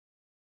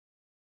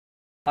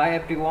Hi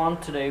everyone,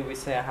 today we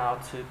say how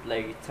to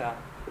play guitar.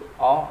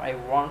 All I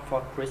Want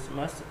for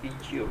Christmas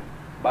Is You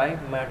by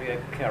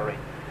Mariah Carey.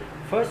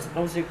 First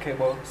music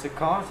cable, the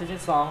chords of the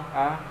song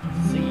are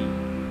C,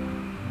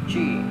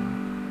 G,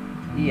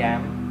 E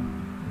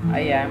M,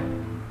 A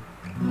M,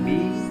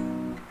 B,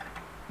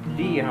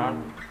 D hard,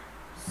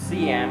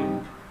 C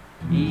M,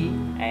 E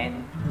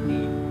and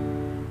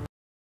D.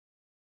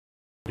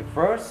 The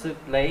first to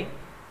play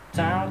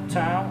down,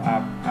 down,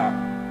 up, up,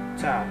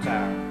 down,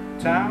 down,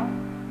 down.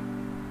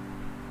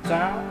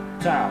 Down,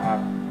 down,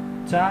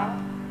 up,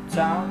 down,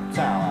 down,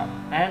 down, up,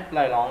 and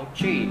play along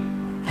G,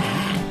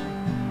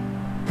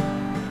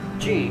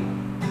 G,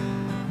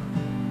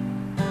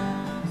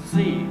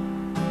 C,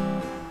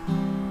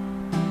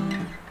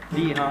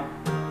 D hard.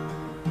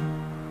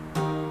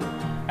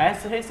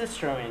 As his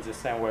instrument is the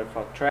same way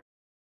for track.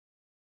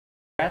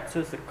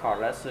 To the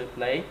chorus to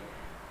play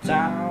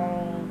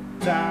down,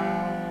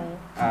 down,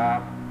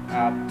 up,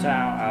 up,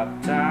 down,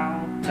 up,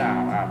 down,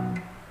 down, up,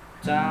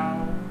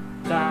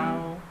 down,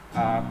 down.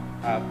 Up,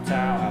 up,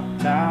 down,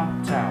 up,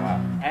 down, down, up,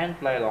 and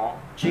play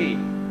along G,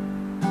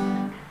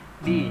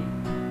 B,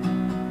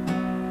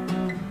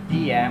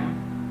 E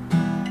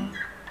M,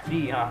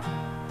 D hard,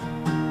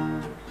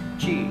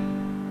 G,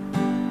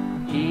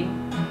 E,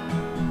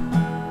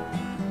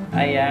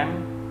 A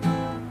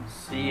M,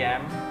 C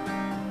M,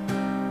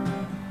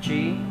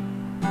 G,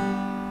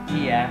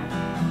 E M,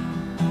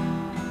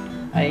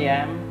 A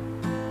M,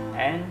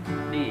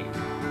 and D.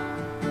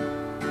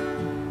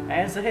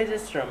 As his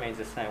instrument is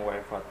the same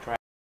way for track.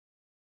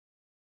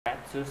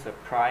 To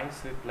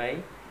surprise we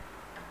play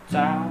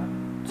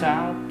down,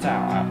 down,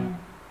 down, up,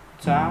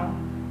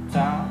 down,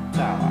 down,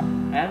 down, up,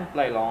 and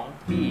play along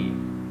B,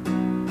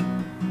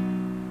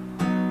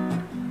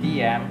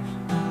 E M,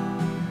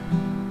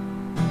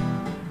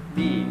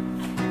 B,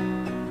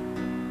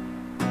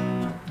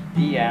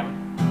 E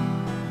M,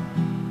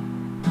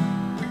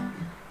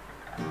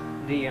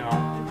 D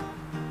hard,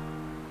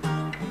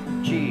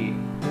 G,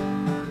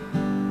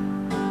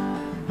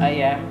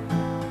 A M,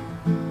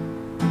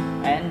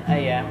 and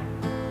A M.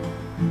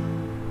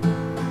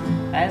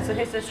 As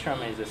his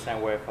instrument is the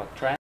same way for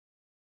track.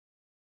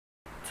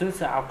 To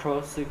the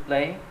outro we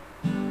play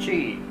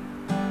G,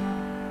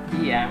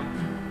 E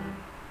M.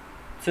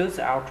 To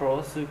the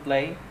outro we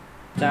play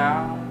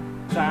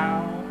down,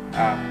 down,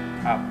 up,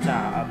 up,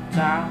 down, up,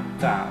 down,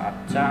 down,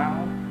 up,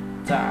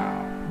 down,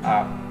 down,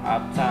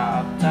 up, down,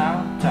 up,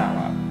 down, down,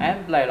 up,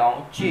 and play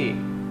along G,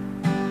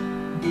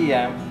 E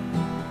M,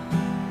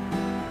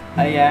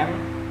 A M,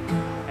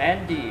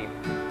 and D.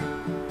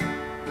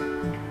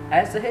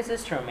 As his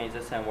instrument is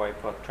the same way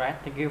for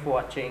track. Thank you for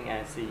watching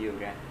and see you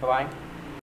again. Bye bye.